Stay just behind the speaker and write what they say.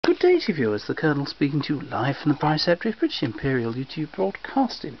day to you viewers, the Colonel speaking to you live from the Preceptory of British Imperial YouTube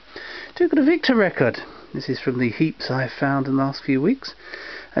Broadcasting. Took a Victor record. This is from the heaps I've found in the last few weeks,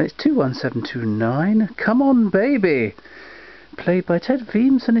 and it's 21729, Come On Baby, played by Ted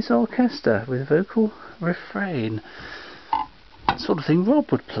Weems and his orchestra with vocal refrain. Sort of thing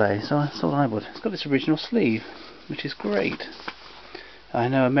Rob would play, so I thought I would. It's got its original sleeve, which is great. I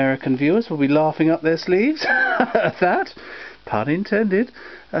know American viewers will be laughing up their sleeves at that, pun intended,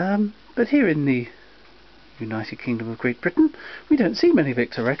 but here in the United Kingdom of Great Britain we don't see many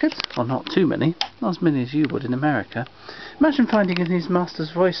Victor records, or not too many, not as many as you would in America. Imagine finding his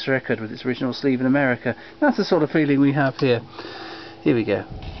Master's Voice record with its original sleeve in America. That's the sort of feeling we have here. Here we go.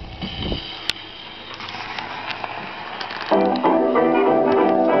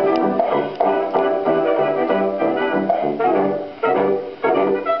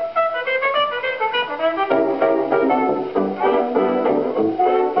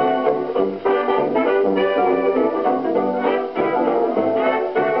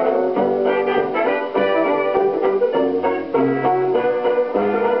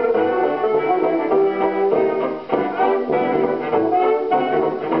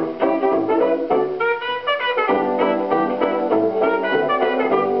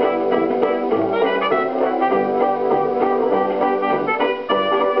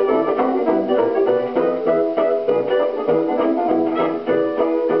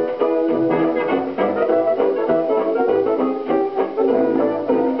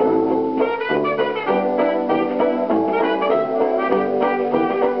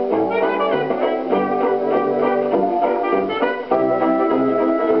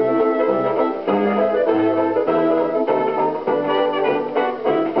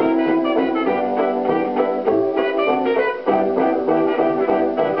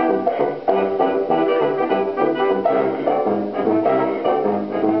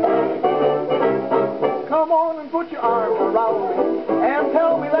 Put your arms around me and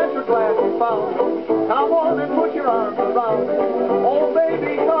tell me that you're glad you found me. Come on and put your arms around me. Oh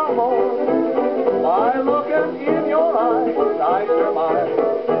baby, come on. By looking in your eyes, I surmise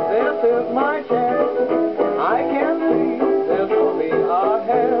this is my chance. I can see this will be a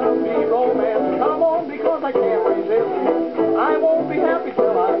happy romance. Come on, because I can't resist. I won't be happy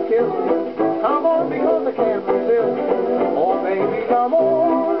till I'm kissed. Come on, because I can't resist. Oh baby, come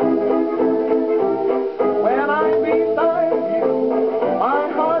on. When I'm beside you, my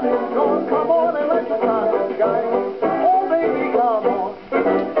heart is gone. Come on and let your conscience guide. Oh, baby, come on.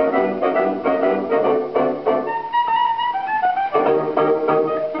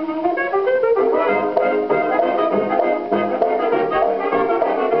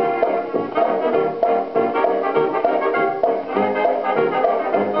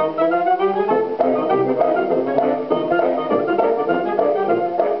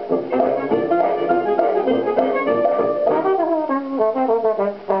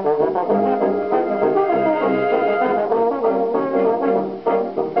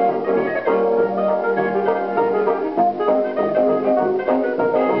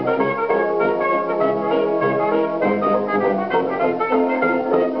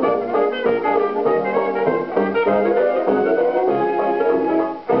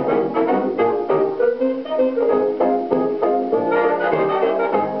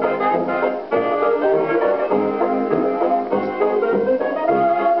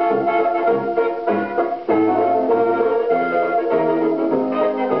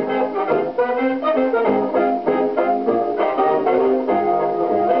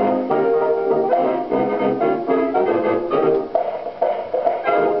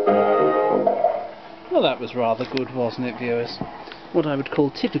 Well, that was rather good, wasn't it, viewers? What I would call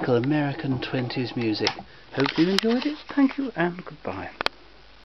typical American 20s music. Hope you enjoyed it. Thank you and goodbye.